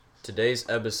Today's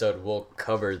episode will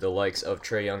cover the likes of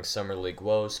Trae Young's Summer League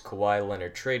woes, Kawhi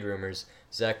Leonard trade rumors,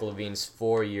 Zach LaVine's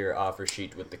 4-year offer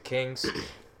sheet with the Kings,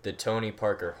 the Tony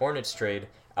Parker Hornets trade,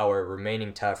 our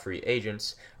remaining top free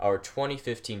agents, our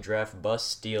 2015 draft bust,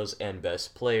 steals, and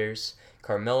best players,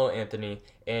 Carmelo Anthony,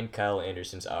 and Kyle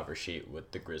Anderson's offer sheet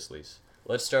with the Grizzlies.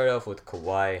 Let's start off with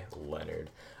Kawhi Leonard.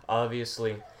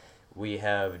 Obviously, we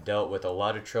have dealt with a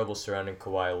lot of trouble surrounding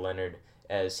Kawhi Leonard,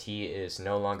 as he is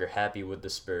no longer happy with the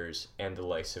Spurs and the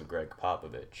likes of Greg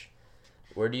Popovich.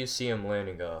 Where do you see him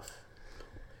landing off?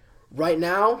 Right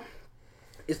now,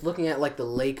 it's looking at like the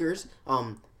Lakers.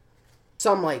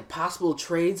 Some like possible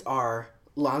trades are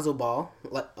Lonzo Ball,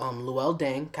 Luol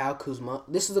Deng, Kyle Kuzma.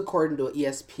 This is according to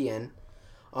ESPN.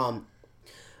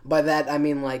 By that I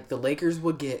mean like the Lakers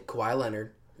would get Kawhi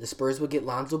Leonard, the Spurs would get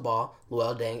Lonzo Ball,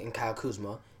 Luol Deng, and Kyle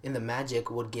Kuzma, and the Magic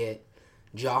would get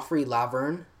Joffrey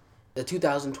Laverne, the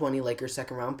 2020 Lakers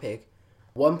second-round pick,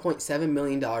 $1.7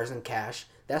 million in cash.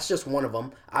 That's just one of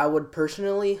them. I wouldn't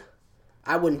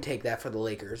take that for the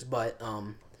Lakers, but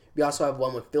we also have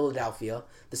one with Philadelphia.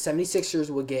 The 76ers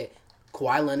would get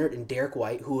Kawhi Leonard and Derek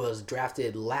White, who was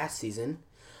drafted last season.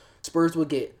 Spurs would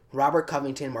get Robert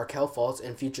Covington, Markelle Fultz,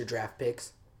 and future draft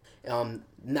picks.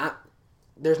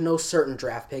 There's no certain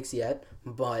draft picks yet,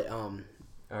 but All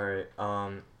right.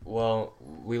 Well,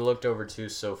 we looked over two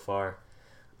so far.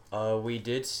 We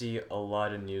did see a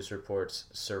lot of news reports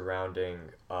surrounding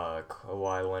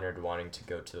Kawhi Leonard wanting to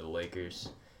go to the Lakers,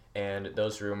 and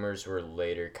those rumors were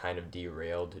later kind of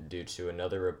derailed due to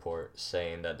another report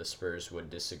saying that the Spurs would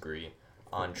disagree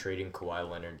on trading Kawhi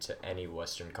Leonard to any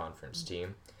Western Conference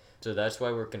team. So that's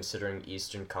why we're considering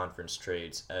Eastern Conference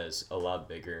trades as a lot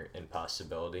bigger in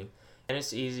possibility. And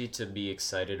it's easy to be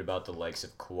excited about the likes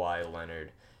of Kawhi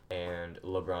Leonard and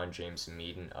LeBron James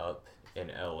meeting up in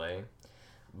LA.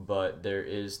 But there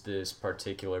is this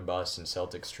particular Boston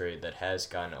Celtics trade that has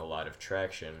gotten a lot of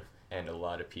traction, and a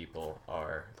lot of people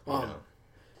are,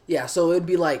 Yeah, so it would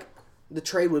be like, the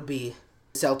trade would be,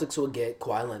 Celtics would get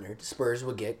Kawhi Leonard, Spurs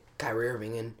would get Kyrie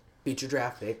Irving and future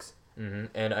draft picks.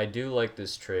 And I do like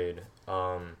this trade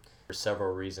for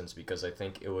several reasons, because I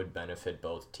think it would benefit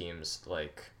both teams,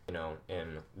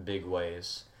 in big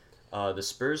ways. The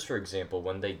Spurs, for example,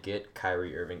 when they get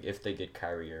Kyrie Irving, if they get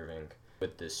Kyrie Irving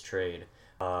with this trade,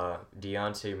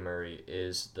 Dejounte Murray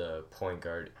is the point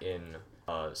guard in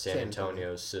San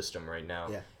Antonio's system right now.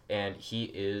 Yeah. And he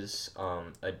is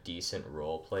a decent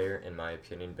role player, in my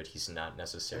opinion, but he's not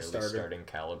necessarily starting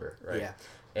caliber, right? Yeah.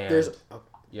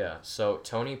 And so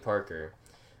Tony Parker,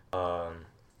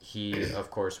 he,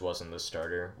 of course, wasn't the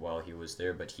starter while he was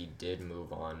there, but he did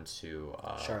move on to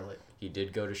Charlotte. He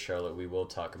did go to Charlotte. We will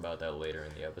talk about that later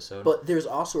in the episode. But there's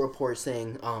also reports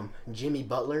saying Jimmy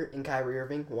Butler and Kyrie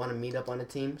Irving want to meet up on a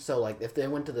team. So like if they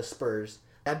went to the Spurs,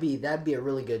 that'd be a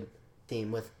really good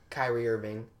team with Kyrie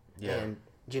Irving and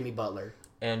Jimmy Butler.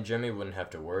 And Jimmy wouldn't have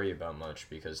to worry about much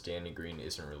because Danny Green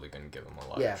isn't really going to give him a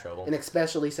lot of trouble. And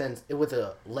especially since with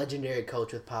a legendary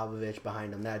coach with Popovich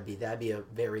behind him, that'd be a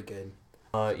very good.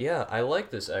 I like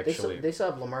this actually. They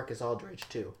still have LaMarcus Aldridge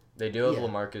too. They do have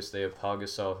LaMarcus. They have Pau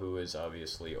Gasol, who is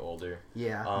obviously older.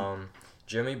 Yeah.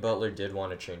 Jimmy Butler did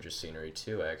want to change the scenery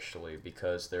too, actually,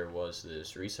 because there was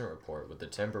this recent report with the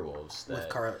Timberwolves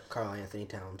that with Karl Anthony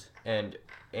Towns and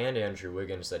Andrew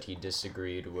Wiggins that he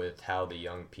disagreed with how the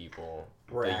young people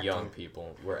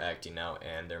were acting out,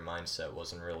 and their mindset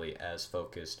wasn't really as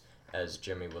focused as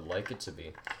Jimmy would like it to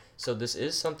be. So this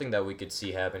is something that we could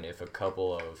see happen if a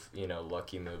couple of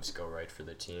lucky moves go right for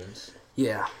the teams.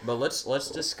 Yeah. But let's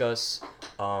discuss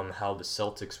how the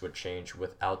Celtics would change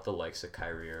without the likes of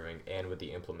Kyrie Irving and with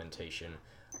the implementation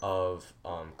of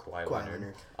Kawhi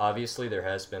Leonard. Obviously, there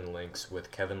has been links with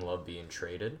Kevin Love being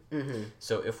traded. Mm-hmm.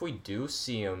 So if we do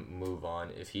see him move on,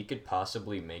 if he could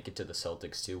possibly make it to the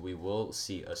Celtics too, we will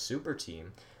see a super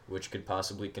team which could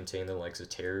possibly contain the likes of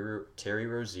Terry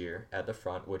Rozier at the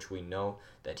front, which we know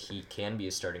that he can be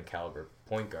a starting caliber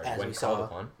point guard when called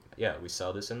upon. Yeah, we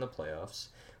saw this in the playoffs.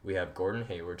 We have Gordon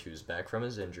Hayward, who's back from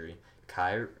his injury,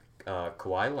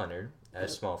 Kawhi Leonard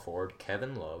as small forward,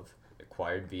 Kevin Love,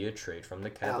 acquired via trade from the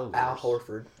Cavaliers. Al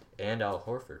Horford. And Al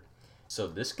Horford. So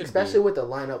this could especially with the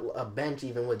lineup, a bench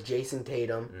even with Jason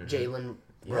Tatum, Jalen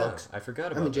Brooks. Yeah, I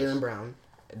forgot about Jalen Brown.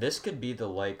 This could be the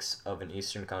likes of an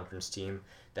Eastern Conference team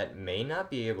that may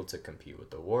not be able to compete with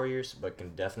the Warriors, but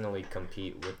can definitely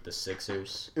compete with the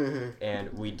Sixers. Mm-hmm.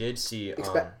 And we did see...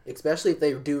 especially if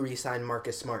they do re-sign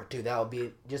Marcus Smart, too. That'll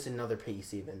be just another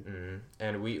piece, even. Mm-hmm.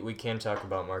 And we can talk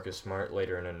about Marcus Smart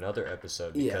later in another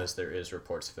episode, because there is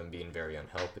reports of him being very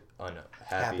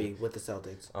unhappy with the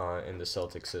Celtics. In the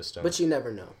Celtics system. But you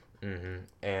never know. Mm-hmm.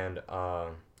 And...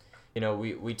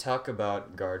 we talk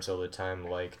about guards all the time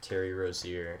like Terry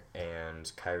Rozier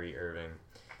and Kyrie Irving.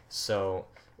 So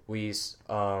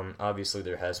obviously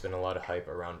there has been a lot of hype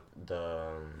around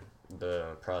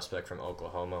the prospect from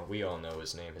Oklahoma. We all know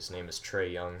his name. His name is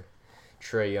Trae Young.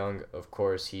 Trae Young, of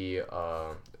course, he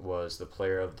was the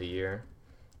player of the year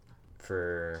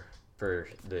for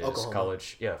this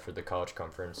college, for the college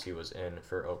conference he was in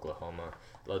for Oklahoma.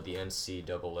 Led the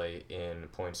NCAA in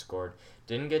points scored.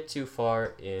 Didn't get too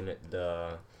far in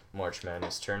the March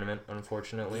Madness tournament,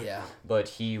 unfortunately. Yeah. But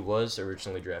he was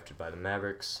originally drafted by the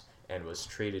Mavericks and was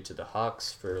traded to the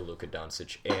Hawks for Luka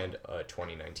Doncic and a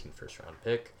 2019 first-round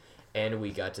pick. And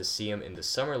we got to see him in the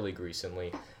Summer League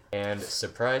recently. And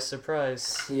surprise,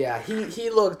 surprise. Yeah, he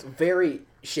looked very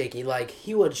shaky. Like,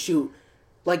 he would shoot...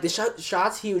 Like, the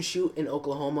shots he would shoot in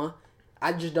Oklahoma,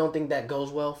 I just don't think that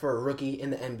goes well for a rookie in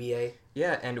the NBA.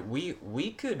 Yeah, and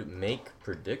we could make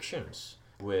predictions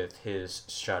with his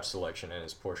shot selection and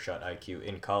his poor shot IQ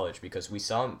in college because we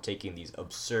saw him taking these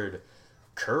absurd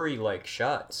Curry-like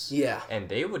shots. Yeah. And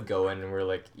they would go in and we're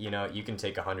like, you can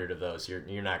take 100 of those.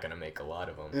 You're not going to make a lot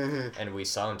of them. Mm-hmm. And we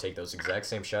saw him take those exact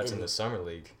same shots in the Summer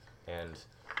League. And...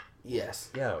 Yes.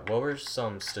 Yeah, what were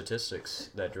some statistics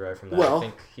that derived from that? Well, I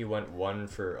think he went 1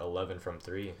 for 11 from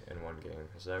 3 in one game.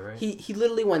 Is that right? He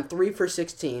literally went 3 for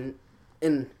 16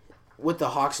 with the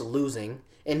Hawks losing,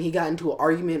 and he got into an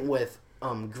argument with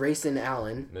Grayson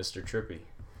Allen. Mr. Trippy.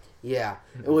 Yeah,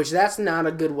 which that's not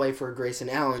a good way for Grayson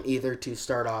Allen either to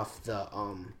start off the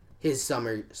his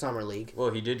summer league. Well,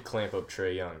 he did clamp up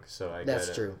Trae Young, so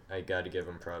That's true. I got to give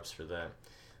him props for that.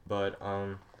 But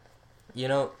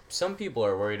some people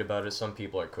are worried about it. Some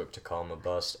people are quick to call him a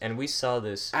bust. And we saw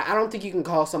this... I don't think you can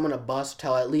call someone a bust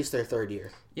till at least their third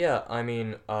year. Yeah, I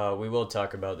mean, we will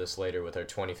talk about this later with our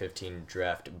 2015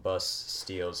 draft bust,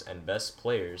 steals, and best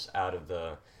players out of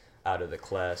the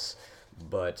class.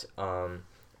 But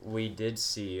we did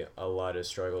see a lot of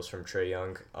struggles from Trae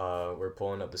Young. We're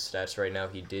pulling up the stats right now.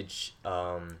 He did...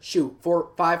 shoot,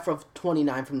 5 from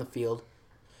 29 from the field.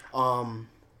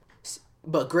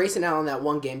 But Grayson Allen that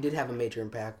one game did have a major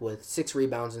impact with 6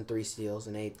 rebounds and 3 steals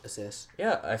and 8 assists.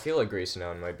 Yeah, I feel like Grayson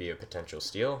Allen might be a potential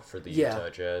steal for the Utah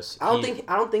Jazz. I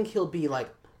don't think he'll be like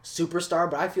superstar,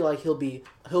 but I feel like he'll be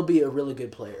a really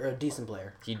good player or a decent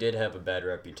player. He did have a bad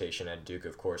reputation at Duke,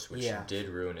 of course, which did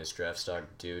ruin his draft stock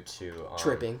due to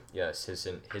tripping. Yes, his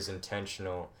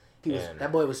intentional.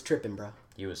 That boy was tripping, bro.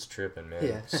 He was tripping, man.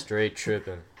 Yeah. Straight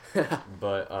tripping.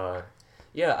 But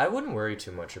yeah, I wouldn't worry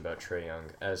too much about Trae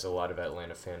Young, as a lot of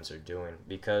Atlanta fans are doing,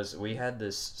 because we had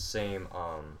this same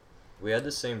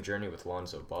journey with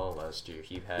Lonzo Ball last year.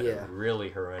 He had a really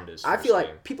horrendous I feel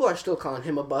game. like people are still calling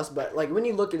him a bust, but like when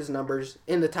you look at his numbers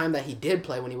in the time that he did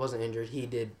play when he wasn't injured, he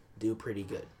did do pretty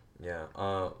good. Yeah,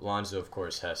 Lonzo, of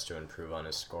course, has to improve on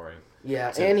his scoring.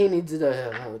 Yeah, and he needs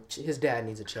his dad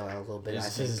needs to chill out a little bit.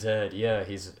 His dad, yeah,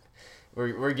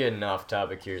 We're getting off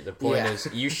topic here. The point is,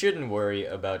 you shouldn't worry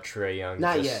about Trae Young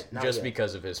Not just yet.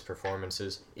 because of his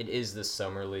performances. It is the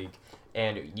Summer League,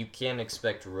 and you can't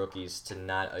expect rookies to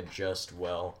not adjust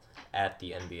well at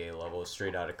the NBA level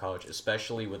straight out of college,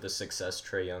 especially with the success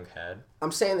Trae Young had.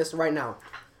 I'm saying this right now.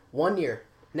 1 year,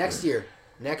 next year,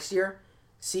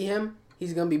 see him,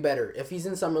 he's going to be better. If he's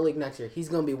in Summer League next year, he's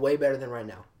going to be way better than right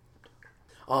now.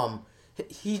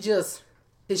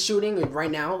 His shooting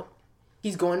right now,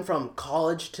 he's going from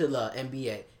college to the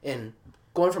NBA, and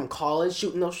going from college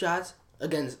shooting those shots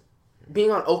against being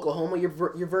on Oklahoma, you're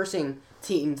versing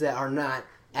teams that are not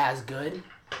as good.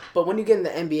 But when you get in the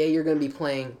NBA, you're going to be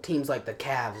playing teams like the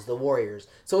Cavs, the Warriors.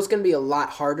 So it's going to be a lot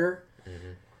harder.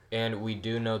 Mm-hmm. And we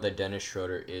do know that Dennis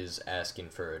Schroeder is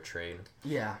asking for a trade.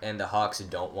 Yeah. And the Hawks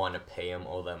don't want to pay him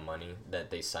all that money that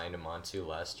they signed him onto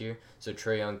last year. So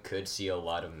Trae Young could see a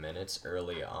lot of minutes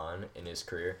early on in his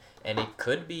career. And it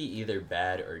could be either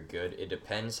bad or good. It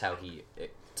depends how he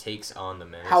takes on the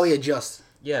minutes. How he adjusts.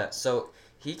 Yeah, so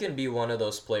he can be one of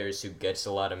those players who gets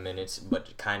a lot of minutes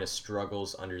but kind of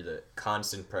struggles under the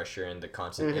constant pressure and the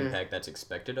constant impact that's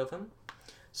expected of him.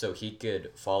 So he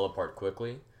could fall apart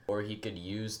quickly. Or he could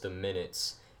use the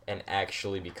minutes and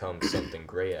actually become something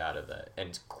great out of that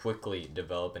and quickly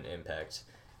develop an impact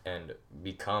and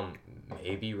become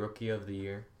maybe Rookie of the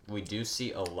Year. We do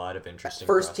see a lot of interesting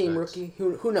First team prospects.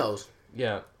 rookie, who knows?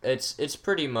 Yeah, it's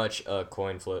pretty much a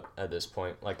coin flip at this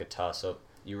point, like a toss-up.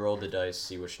 You roll the dice,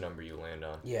 see which number you land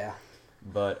on. Yeah.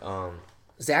 But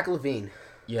Zach LaVine.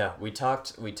 Yeah, we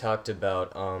talked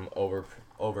about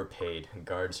overpaid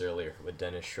guards earlier with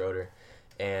Dennis Schroeder,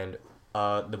 and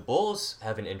the Bulls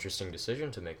have an interesting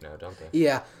decision to make now, don't they?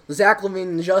 Yeah. Zach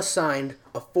LaVine just signed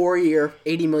a 4-year,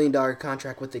 $80 million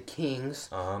contract with the Kings.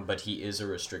 But he is a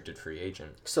restricted free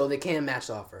agent. So they can't match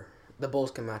the offer. The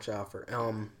Bulls can match the offer.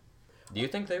 Do you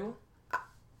think they will?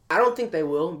 I don't think they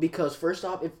will because first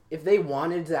off, if they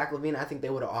wanted Zach LaVine, I think they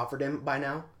would have offered him by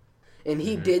now. And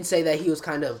he did say that he was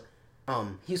kind of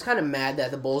mad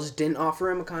that the Bulls didn't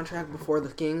offer him a contract before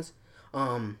the Kings.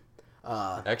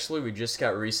 Actually, we just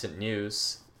got recent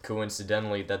news,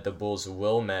 coincidentally, that the Bulls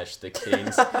will match the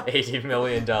Kings' $80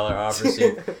 million offer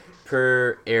sheet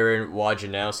per Aaron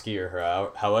Wojnarowski,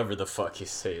 or however the fuck you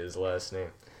say his last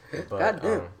name. But, God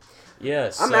damn.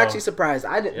 Yeah, I'm actually surprised.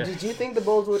 Did you think the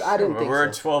Bulls would? I didn't think so.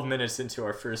 We're 12 minutes into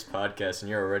our first podcast, and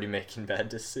you're already making bad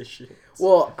decisions.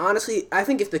 Well, honestly, I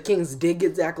think if the Kings did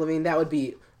get Zach LaVine, that would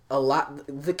be a lot.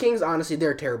 The Kings, honestly,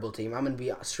 they're a terrible team. I'm going to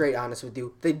be straight honest with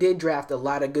you. They did draft a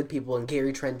lot of good people in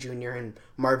Gary Trent Jr. and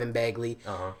Marvin Bagley.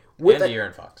 Uh-huh. And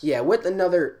De'Aaron Fox. Yeah, with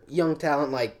another young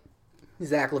talent like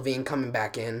Zach LaVine coming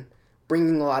back in,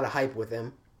 bringing a lot of hype with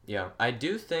him. Yeah, I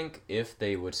do think if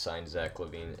they would sign Zach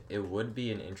LaVine, it would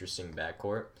be an interesting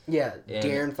backcourt. Yeah,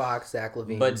 De'Aaron Fox, Zach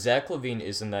LaVine. But Zach LaVine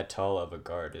isn't that tall of a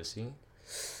guard, is he?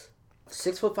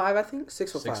 6'5", I think.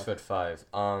 6'5".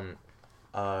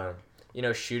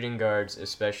 6'5". Shooting guards,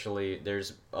 especially,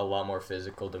 there's a lot more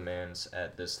physical demands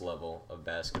at this level of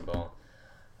basketball.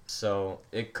 So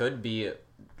it could be,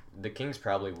 the Kings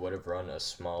probably would have run a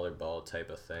smaller ball type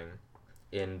of thing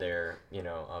in their,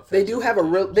 they do have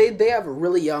they have a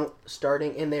really young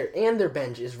starting in there, and their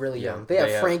bench is really young. They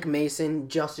have Frank Mason,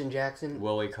 Justin Jackson,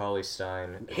 Willie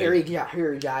Cauley-Stein, Harry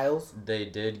Giles. They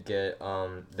did get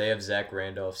they have Zach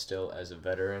Randolph still as a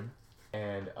veteran,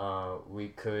 and we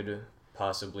could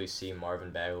possibly see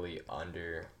Marvin Bagley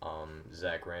under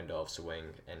Zach Randolph's wing,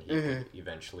 and he could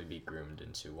eventually be groomed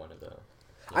into one of the.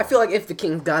 I feel like if the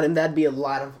Kings got him, that'd help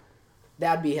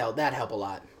a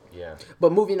lot. Yeah.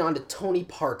 But moving on to Tony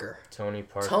Parker. Tony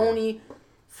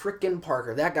freaking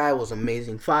Parker. That guy was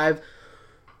amazing. 5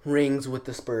 rings with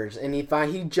the Spurs. And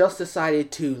he just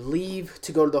decided to leave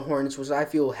to go to the Hornets, which I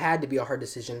feel had to be a hard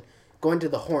decision. Going to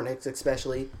the Hornets,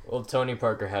 especially. Well, Tony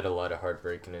Parker had a lot of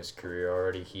heartbreak in his career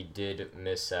already. He did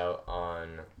miss out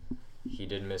on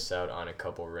a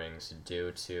couple rings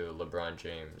due to LeBron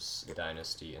James'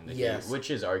 dynasty in the Heat,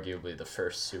 which is arguably the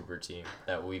first super team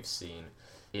that we've seen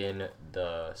in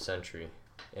the century,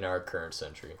 in our current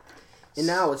century. And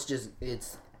now it's just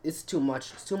it's too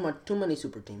much. It's too many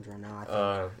super teams right now,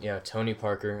 I think. Tony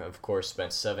Parker, of course,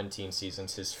 spent 17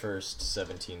 seasons, his first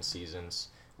 17 seasons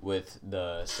with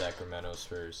the Sacramento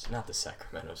Spurs, not the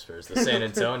Sacramento Spurs, the San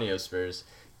Antonio Spurs,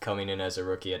 coming in as a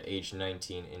rookie at age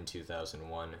 19 in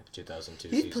 2001-2002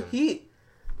 season.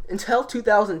 Until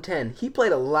 2010, he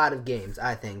played a lot of games,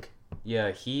 I think.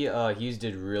 Yeah, he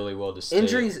did really well to stay.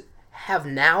 Injuries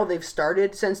they've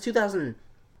started since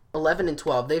 2011 and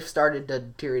 12. They've started to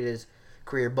deteriorate his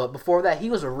career, but before that,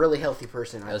 he was a really healthy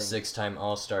person. I think. 6-time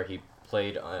All-Star, he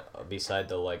played beside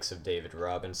the likes of David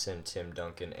Robinson, Tim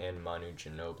Duncan, and Manu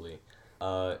Ginobili.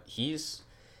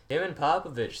 Him and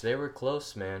Popovich, they were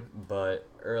close, man. But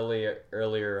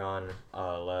earlier on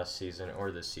last season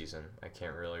or this season, I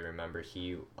can't really remember.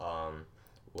 He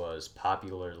was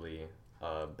popularly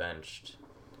benched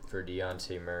for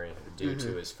Dejounte Murray due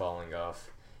to his falling off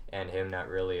and him not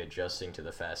really adjusting to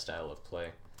the fast style of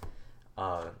play.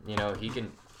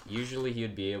 He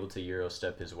would be able to Euro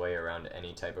step his way around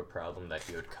any type of problem that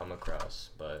he would come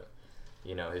across, but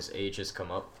his age has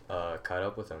caught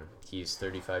up with him. He's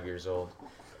 35 years old,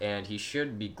 and he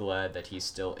should be glad that he's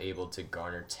still able to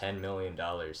garner $10 million.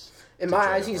 In my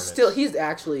eyes, he's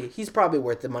probably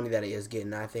worth the money that he is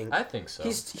getting. I think so.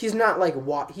 He's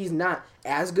not he's not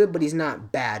as good, but he's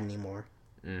not bad anymore.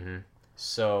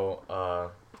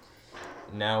 So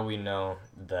now we know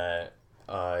that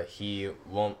he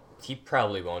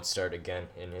probably won't start again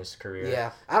in his career.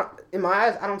 Yeah, in my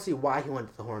eyes, I don't see why he went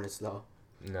to the Hornets though.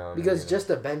 No, because just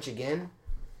the bench again.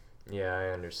 Yeah, I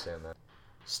understand that.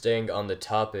 Staying on the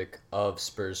topic of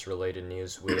Spurs-related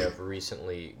news, we have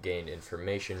recently gained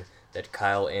information that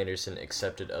Kyle Anderson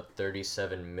accepted a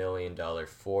 $37 million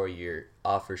 4-year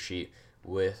offer sheet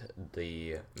with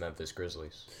the Memphis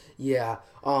Grizzlies. Yeah,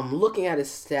 looking at his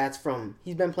stats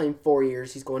he's been playing 4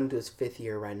 years. He's going into his 5th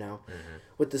year right now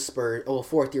with the Spurs. Oh,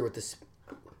 4th year with the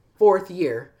 4th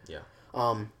year. Yeah.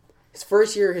 His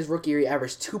first year, his rookie year, he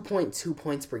averaged 2.2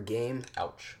 points per game.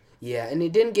 Ouch. Yeah, and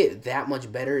it didn't get that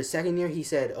much better. His second year, he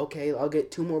said, okay, I'll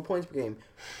get 2 more points per game.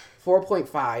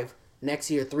 4.5.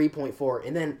 Next year, 3.4.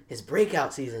 And then his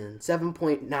breakout season,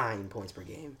 7.9 points per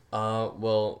game.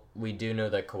 Well, we do know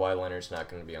that Kawhi Leonard's not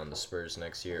going to be on the Spurs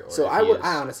next year. I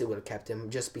honestly would have kept him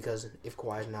just because if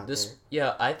Kawhi's not there.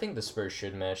 Yeah, I think the Spurs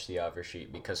should match the offer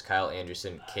sheet because Kyle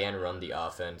Anderson can run the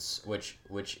offense,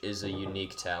 which is a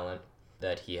unique talent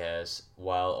that he has,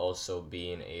 while also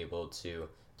being able to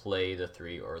play the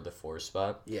 3 or the 4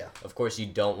 spot. Yeah. Of course, you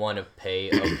don't want to pay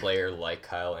a player like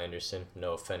Kyle Anderson,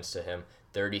 no offense to him,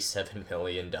 $37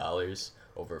 million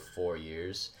over 4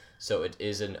 years. So it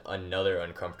is another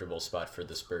uncomfortable spot for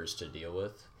the Spurs to deal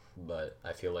with. But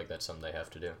I feel like that's something they have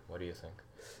to do. What do you think?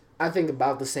 I think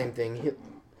about the same thing.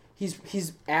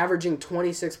 He's averaging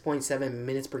 26.7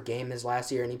 minutes per game his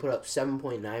last year, and he put up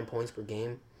 7.9 points per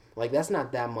game. Like, that's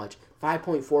not that much.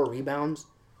 5.4 rebounds.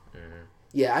 Mm-hmm.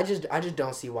 Yeah, I just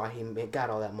don't see why he got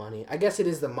all that money. I guess it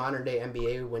is the modern day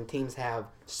NBA when teams have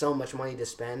so much money to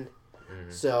spend.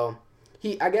 Mm-hmm. So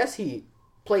I guess he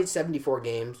played 74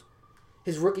 games.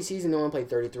 His rookie season he only played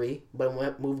 33,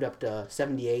 but moved up to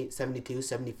 78, 72,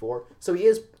 74. So he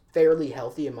is fairly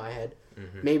healthy in my head.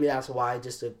 Mm-hmm. Maybe that's why,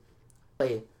 just to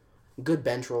play good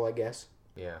bench role, I guess.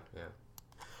 Yeah.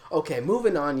 Okay,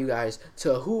 moving on, you guys,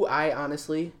 to who I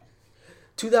honestly...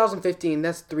 2015,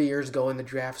 that's 3 years ago in the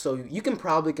draft, so you can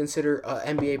probably consider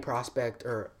an NBA prospect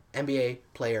or NBA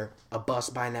player a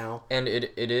bust by now. And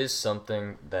it is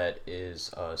something that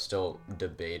is still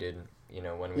debated,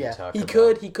 when we talk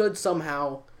about... He could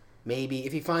somehow, maybe,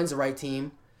 if he finds the right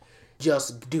team,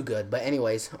 just do good. But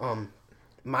anyways,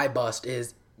 my bust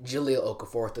is Jahlil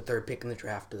Okafor, the 3rd pick in the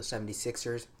draft to the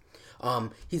 76ers.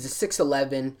 He's a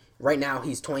 6'11". Right now,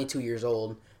 he's 22 years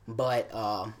old, but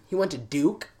he went to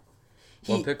Duke.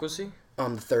 What pick was he? The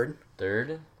 3rd.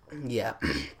 3rd? Yeah.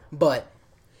 But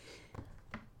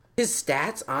his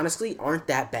stats, honestly, aren't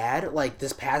that bad, like,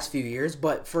 this past few years,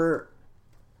 but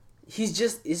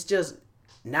it's just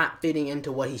not fitting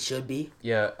into what he should be.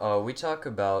 Yeah, we talk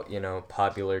about,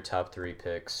 popular top 3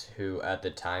 picks who at the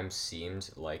time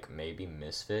seemed like maybe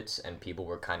misfits, and people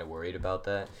were kind of worried about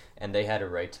that, and they had a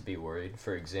right to be worried.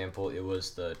 For example, it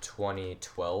was the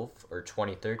 2012 or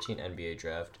 2013 NBA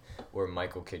draft where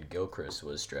Michael Kidd-Gilchrist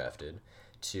was drafted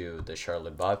to the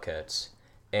Charlotte Bobcats.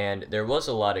 And there was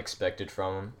a lot expected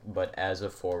from him, but as a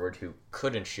forward who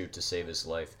couldn't shoot to save his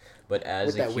life, but as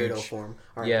with a that huge weirdo form.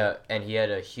 Yeah, and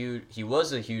he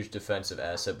was a huge defensive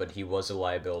asset, but he was a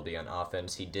liability on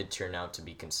offense. He did turn out to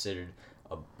be considered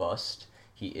a bust.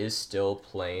 He is still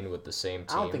playing with the same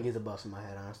team. I don't think he's a bust in my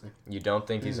head, honestly. You don't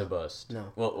think he's a bust?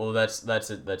 No. Well, that's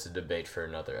a debate for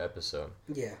another episode.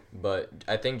 Yeah. But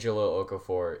I think Jahlil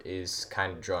Okafor is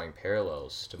kind of drawing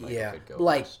parallels to Michael Kidd-Gilchrist.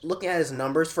 Like, looking at his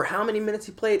numbers, for how many minutes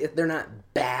he played, if they're not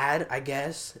bad, I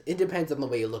guess. It depends on the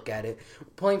way you look at it.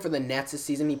 Playing for the Nets this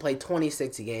season, he played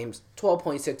 26 games,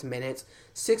 12.6 minutes,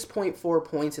 6.4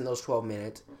 points in those 12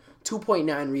 minutes.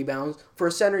 2.9 rebounds. For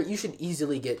a center, you should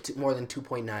easily get more than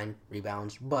 2.9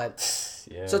 rebounds. But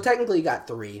yeah. So technically you got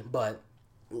 3. But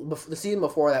the season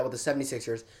before that with the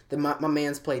 76ers, my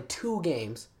man's played 2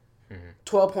 games,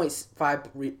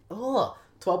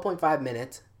 12.5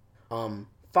 minutes, 5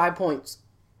 points,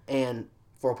 and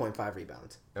 4.5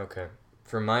 rebounds. Okay.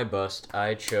 For my bust,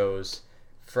 I chose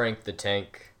Frank the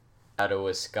Tank out of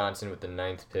Wisconsin with the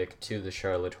 9th pick to the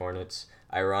Charlotte Hornets.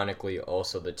 Ironically,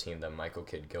 also the team that Michael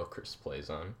Kidd-Gilchrist plays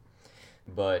on.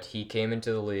 But he came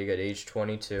into the league at age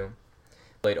 22,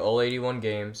 played all 81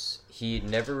 games. He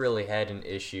never really had an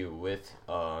issue with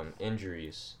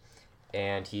injuries,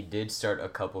 and he did start a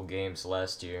couple games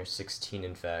last year, 16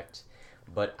 in fact,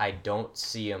 but I don't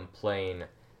see him playing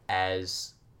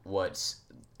as what's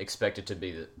expected to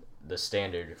be the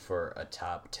standard for a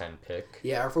top 10 pick.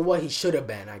 Yeah, or for what he should have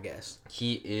been, I guess.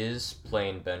 He is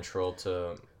playing bench role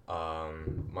to...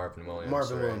 Marvin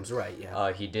Williams, right,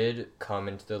 yeah. He did come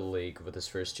into the league with his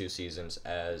first 2 seasons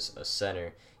as a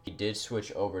center. He did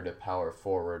switch over to power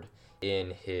forward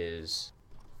in his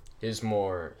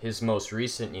most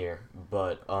recent year,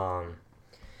 but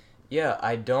yeah,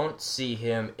 I don't see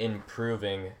him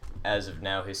improving as of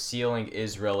now. His ceiling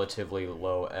is relatively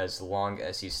low as long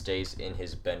as he stays in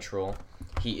his bench role.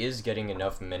 He is getting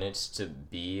enough minutes to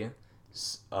be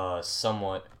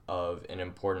somewhat of an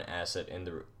important asset in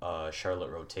the Charlotte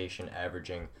rotation,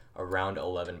 averaging around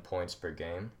 11 points per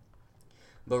game.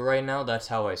 But right now, that's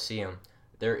how I see him.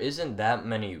 There isn't that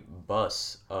many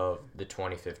busts of the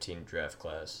 2015 draft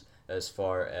class as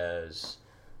far as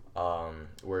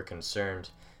we're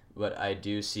concerned, but I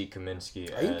do see Kaminsky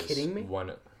as... Are you kidding me?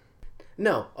 One.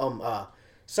 No,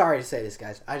 sorry to say this,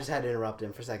 guys. I just had to interrupt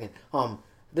him for a second.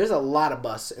 There's a lot of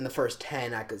busts in the first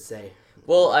 10, I could say.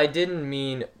 Well,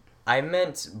 I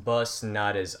meant busts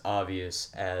not as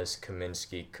obvious as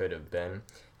Kaminsky could have been.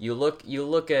 You look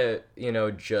at,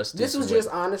 just... This was just,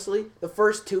 honestly, the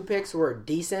first 2 picks were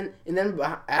decent, and then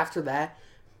after that,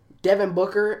 Devin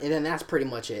Booker, and then that's pretty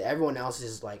much it. Everyone else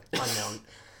is, unknown.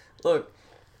 Look,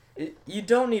 You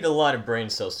don't need a lot of brain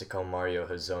cells to call Mario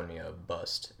Hezonja a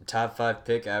bust. Top 5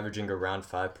 pick, averaging around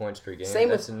 5 points per game.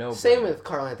 That's a no-brainer. Same with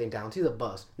Karl Anthony Towns. He's a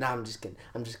bust. Nah, I'm just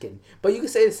kidding. But you could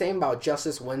say the same about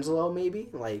Justice Winslow, maybe.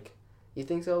 Like, you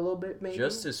think so a little bit, maybe.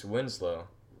 Justice Winslow,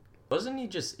 wasn't he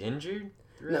just injured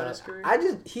throughout his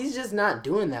career? He's just not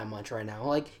doing that much right now.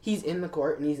 Like, he's in the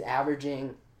court and he's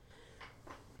averaging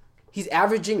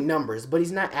numbers, but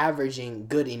he's not averaging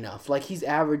good enough. Like, he's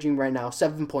averaging right now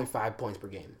 7.5 points per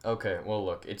game. Okay, well,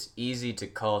 look, it's easy to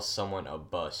call someone a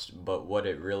bust, but what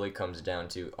it really comes down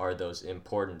to are those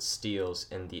important steals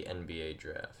in the NBA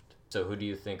draft. So who do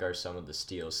you think are some of the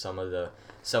steals, some of the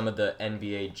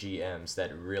NBA GMs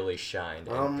that really shined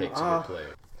and picked a good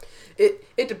player?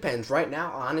 It depends. Right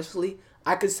now, honestly,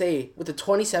 I could say with the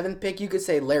 27th pick, you could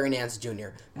say Larry Nance Jr.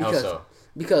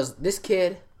 Because this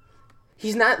kid,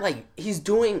 he's not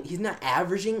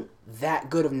averaging that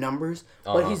good of numbers,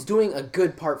 but he's doing a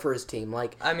good part for his team.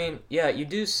 Like, I mean, yeah, you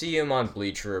do see him on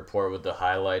Bleacher Report with the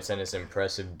highlights and his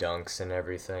impressive dunks and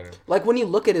everything. Like, when you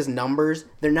look at his numbers,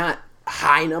 they're not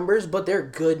high numbers, but they're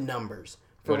good numbers.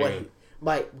 What do you mean?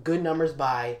 By good numbers,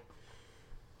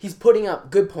 he's putting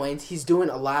up good points. He's doing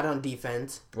a lot on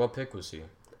defense. What pick was he?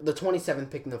 The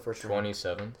 27th pick in the first round.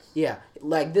 27th? Yeah.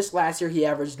 Like, this last year, he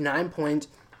averaged 9 points,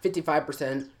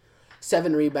 55%,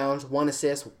 7 rebounds, 1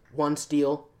 assist, 1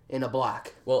 steal, and a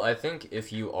block. Well, I think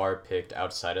if you are picked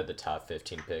outside of the top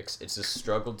 15 picks, it's a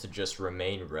struggle to just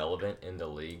remain relevant in the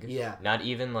league. Yeah. Not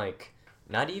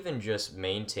even just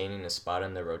maintaining a spot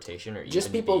in the rotation or just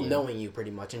even people knowing you pretty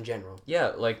much in general.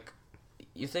 Yeah, like,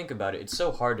 you think about it, it's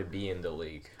so hard to be in the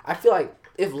league. I feel like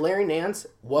if Larry Nance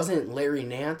wasn't Larry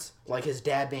Nance, like his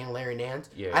dad being Larry Nance,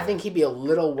 I think he'd be a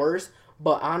little worse.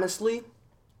 But honestly,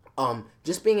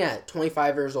 just being at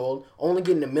 25 years old, only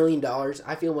getting $1 million,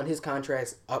 I feel when his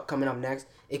contract's coming up next,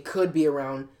 it could be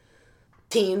around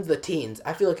the teens.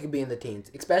 I feel like it could be in the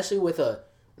teens, especially with a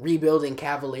rebuilding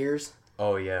Cavaliers.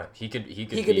 Oh yeah, he could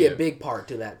be a big part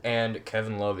to that. And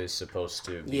Kevin Love is supposed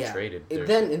to be traded. And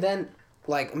then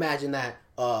like imagine that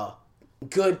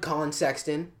good Colin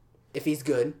Sexton, if he's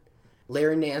good,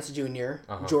 Larry Nance Jr.,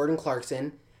 Jordan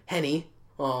Clarkson, Henny,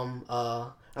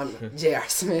 J.R.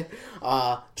 Smith,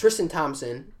 Tristan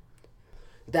Thompson.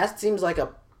 That seems like a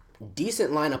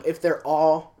decent lineup if they're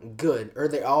all good or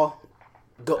they all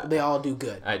do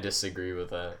good. I disagree with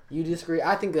that. You disagree?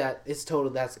 I think that it's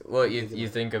total. That's well, you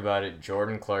think about it.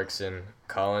 Jordan Clarkson,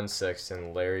 Colin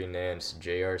Sexton, Larry Nance,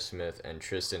 J.R. Smith, and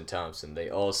Tristan Thompson. They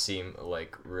all seem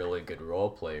like really good role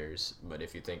players. But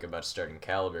if you think about starting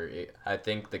caliber, I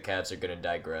think the Cavs are going to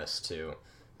digress to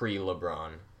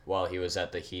pre-LeBron while he was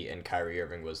at the Heat and Kyrie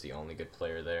Irving was the only good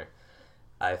player there.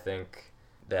 I think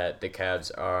that the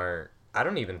Cavs are. I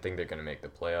don't even think they're going to make the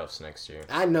playoffs next year.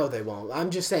 I know they won't. I'm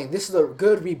just saying, this is a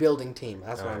good rebuilding team.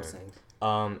 That's what I'm saying.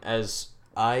 As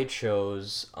I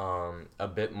chose a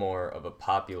bit more of a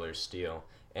popular steal,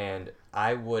 and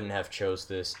I wouldn't have chose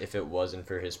this if it wasn't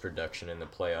for his production in the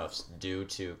playoffs due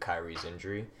to Kyrie's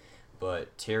injury.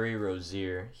 But Terry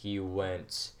Rozier, he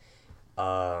was the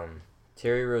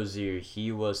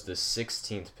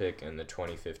 16th pick in the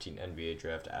 2015 NBA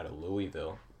draft out of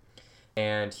Louisville.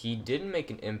 And he didn't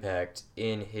make an impact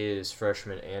in his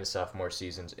freshman and sophomore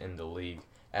seasons in the league,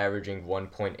 averaging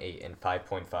 1.8 and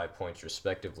 5.5 points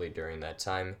respectively during that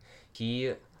time.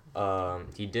 He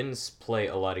didn't play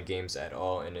a lot of games at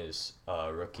all in his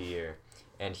rookie year,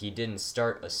 and he didn't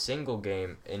start a single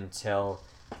game until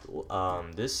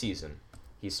this season.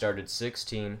 He started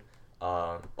 16.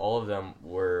 All of them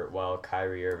were while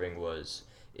Kyrie Irving was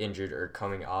injured or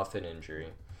coming off an injury,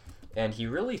 and he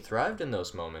really thrived in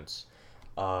those moments.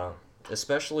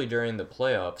 Especially during the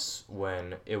playoffs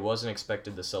when it wasn't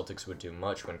expected the Celtics would do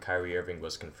much when Kyrie Irving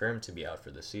was confirmed to be out for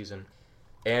the season,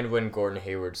 and when Gordon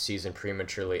Hayward's season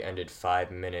prematurely ended 5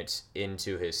 minutes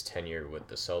into his tenure with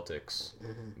the Celtics.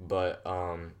 Mm-hmm. But,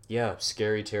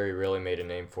 Scary Terry really made a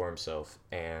name for himself,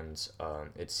 and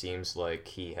it seems like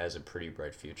he has a pretty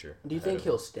bright future. Do you think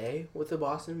he'll stay with the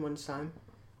Boston one time?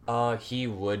 He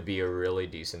would be a really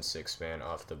decent six-man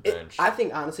off the bench. I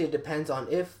think, honestly, it depends on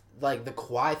if, like, the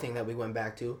Kawhi thing that we went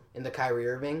back to in the Kyrie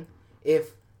Irving,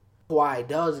 if Kawhi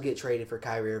does get traded for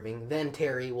Kyrie Irving, then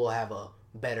Terry will have a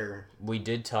better... We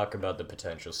did talk about the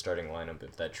potential starting lineup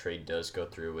if that trade does go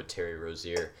through with Terry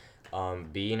Rozier.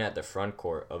 Being at the front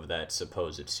court of that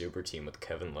supposed super team with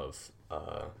Kevin Love,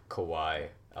 Kawhi,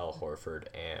 Al Horford,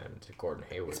 and Gordon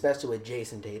Hayward. Especially with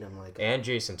Jason Tatum. And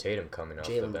Jason Tatum coming off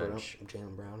the bench.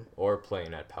 Jaylen Brown. Or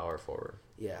playing at power forward.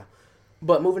 Yeah.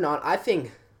 But moving on, I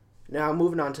think... Now,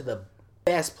 moving on to the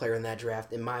best player in that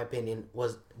draft, in my opinion,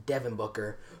 was Devin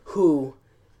Booker, who,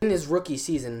 in his rookie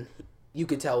season, you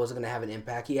could tell was going to have an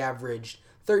impact. He averaged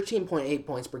 13.8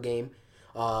 points per game.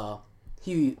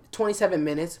 He 27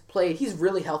 minutes played. He's a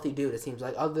really healthy dude, it seems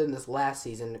like, other than this last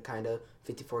season, kind of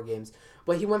 54 games.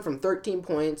 But he went from 13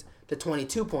 points to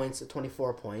 22 points to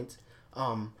 24 points.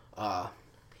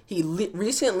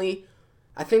 Recently,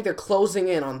 I think they're closing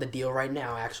in on the deal right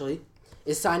now, actually,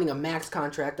 is signing a max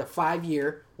contract, a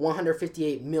 5-year,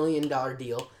 $158 million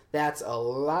deal. That's a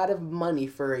lot of money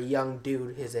for a young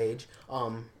dude his age.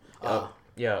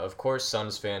 Yeah, of course,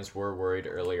 Suns fans were worried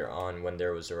earlier on when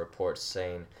there was a report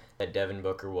saying that Devin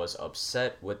Booker was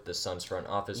upset with the Suns front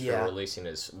office for releasing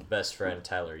his best friend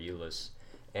Tyler Ulis,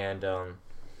 and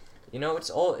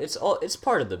it's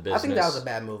part of the business. I think that was a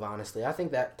bad move, honestly. I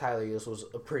think that Tyler Ulis was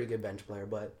a pretty good bench player,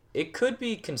 but it could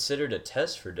be considered a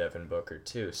test for Devin Booker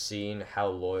too, seeing how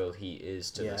loyal he is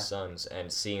to the Suns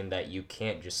and seeing that you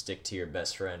can't just stick to your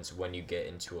best friends when you get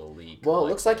into a league. Well, it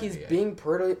looks like he's being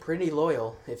pretty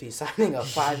loyal if he's signing a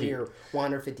 5-year,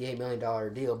 $158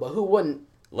 million deal. But who wouldn't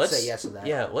say yes to that?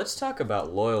 Yeah, let's talk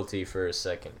about loyalty for a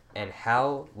second and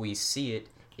how we see it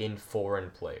in foreign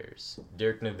players.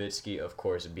 Dirk Nowitzki, of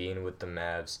course, being with the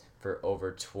Mavs for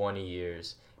over 20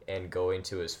 years and going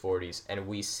to his 40s, and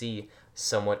we see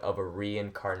somewhat of a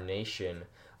reincarnation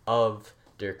of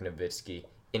Dirk Nowitzki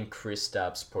in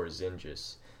Kristaps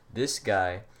Porzingis. This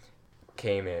guy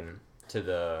came in to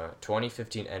the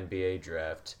 2015 NBA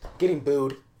draft getting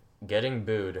booed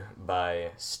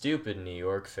by stupid New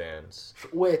York fans.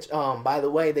 Which, by the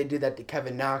way, they did that to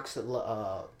Kevin Knox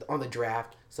on the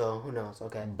draft, so who knows?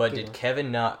 Okay. But did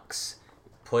Kevin Knox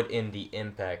put in the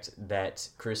impact that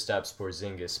Kristaps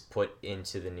Porzingis put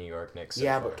into the New York Knicks so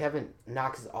far? But Kevin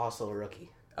Knox is also a rookie.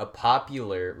 A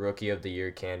popular Rookie of the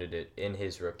Year candidate in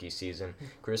his rookie season,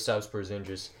 Kristaps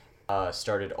Porzingis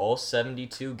started all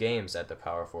 72 games at the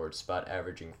power forward spot,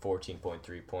 averaging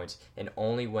 14.3 points, and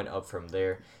only went up from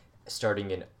there,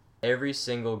 starting in every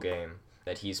single game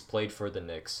that he's played for the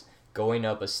Knicks, going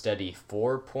up a steady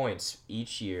 4 points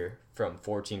each year from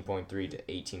 14.3 to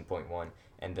 18.1,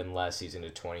 and then last season to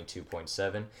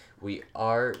 22.7. We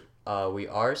are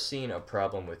seeing a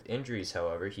problem with injuries,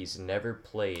 however. He's never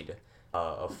played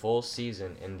a full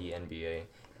season in the NBA,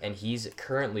 and he's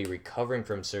currently recovering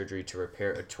from surgery to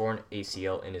repair a torn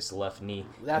ACL in his left knee.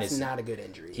 That's not a good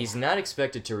injury. He's not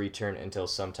expected to return until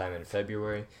sometime in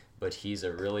February, but he's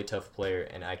a really tough player,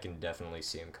 and I can definitely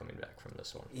see him coming back from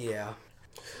this one. Yeah.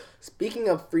 Speaking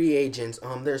of free agents,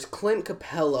 there's Clint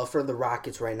Capella for the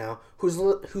Rockets right now,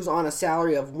 who's on a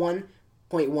salary of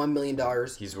 $1.1 million.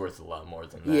 He's worth a lot more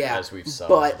than that, as we've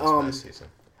saw this past season.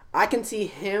 I can see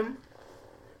him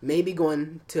maybe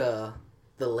going to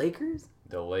the Lakers.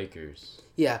 The Lakers.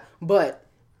 Yeah, but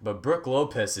Brook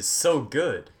Lopez is so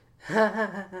good.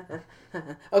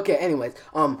 Okay, anyways,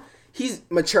 he's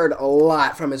matured a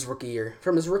lot from his rookie year.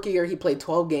 From his rookie year, he played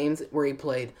 12 games where he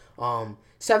played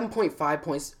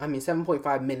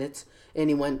 7.5 minutes, and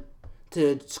he went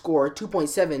to score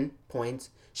 2.7 points,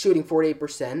 shooting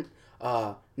 48%.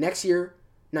 Next year,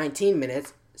 19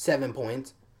 minutes, 7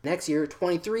 points. Next year,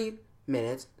 23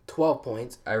 minutes, 12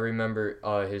 points. I remember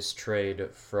his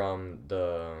trade from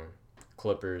the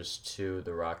Clippers to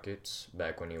the Rockets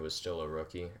back when he was still a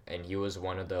rookie, and he was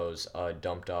one of those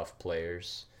dumped off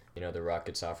players. You know, the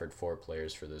Rockets offered 4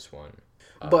 players for this one.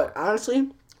 But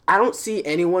honestly, I don't see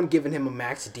anyone giving him a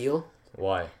max deal.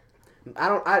 Why?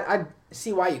 I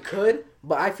see why you could,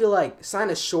 but I feel like sign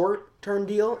a short-term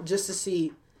deal just to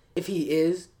see if he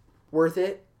is worth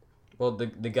it. Well, the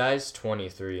guy's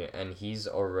 23, and he's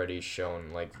already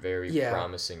shown, like, very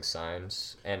promising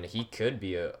signs, and he could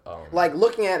be a... Like,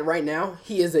 looking at it right now,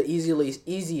 he is an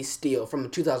easy steal from the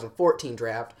 2014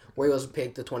 draft, where he was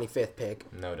picked the 25th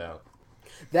pick. No doubt.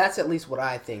 That's at least what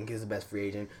I think is the best free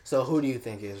agent. So who do you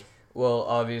think is? Well,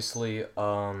 obviously,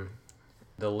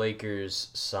 the Lakers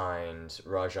signed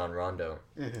Rajon Rondo,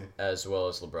 as well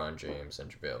as LeBron James and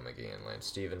JaVale McGee and Lance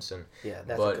Stevenson. Yeah,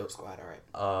 that's a good squad, all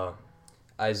right.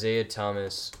 Isaiah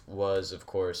Thomas was, of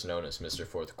course, known as Mr.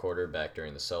 Fourth Quarter back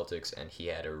during the Celtics, and he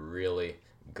had a really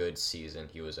good season.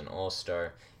 He was an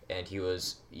all-star, and he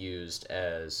was used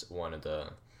as one of the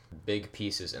big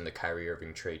pieces in the Kyrie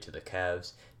Irving trade to the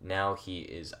Cavs. Now he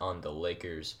is on the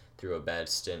Lakers through a bad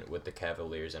stint with the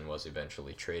Cavaliers and was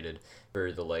eventually traded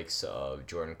for the likes of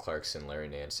Jordan Clarkson, Larry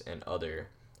Nance, and other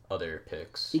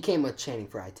picks. He came with Channing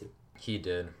Frye, too. He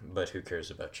did, but who cares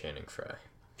about Channing Frye?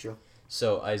 True.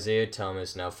 So Isaiah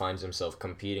Thomas now finds himself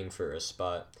competing for a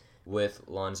spot with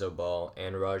Lonzo Ball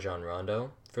and Rajon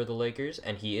Rondo for the Lakers,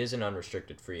 and he is an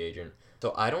unrestricted free agent.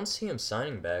 So I don't see him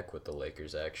signing back with the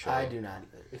Lakers, actually. I do not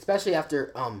either, especially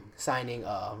after signing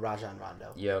Rajon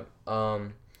Rondo. Yep.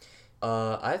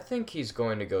 I think he's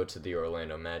going to go to the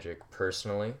Orlando Magic,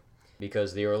 personally,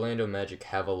 because the Orlando Magic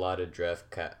have a lot of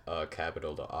draft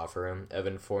capital to offer him.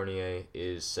 Evan Fournier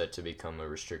is set to become a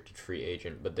restricted free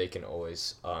agent, but they can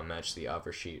always match the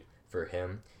offer sheet for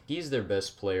him. He's their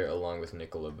best player along with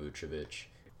Nikola Vucevic.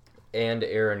 And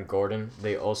Aaron Gordon.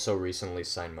 They also recently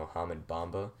signed Mohamed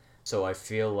Bamba. So I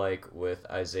feel like with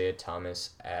Isaiah Thomas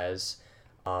as,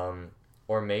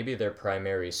 or maybe their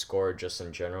primary scorer just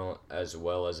in general, as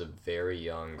well as a very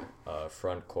young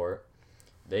front court,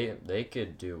 they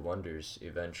could do wonders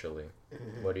eventually.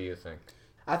 What do you think?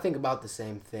 I think about the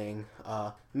same thing.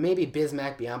 Maybe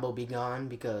Bismack Biyombo be gone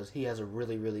because he has a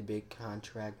really, really big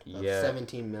contract of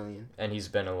 $17 million. And he's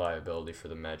been a liability for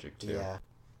the Magic too. Yeah.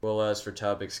 Well, as for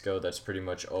topics go, that's pretty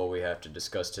much all we have to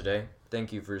discuss today.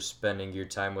 Thank you for spending your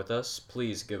time with us.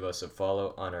 Please give us a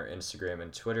follow on our Instagram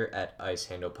and Twitter at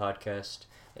IceHandlePodcast.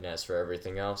 And as for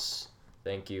everything else,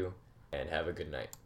 thank you and have a good night.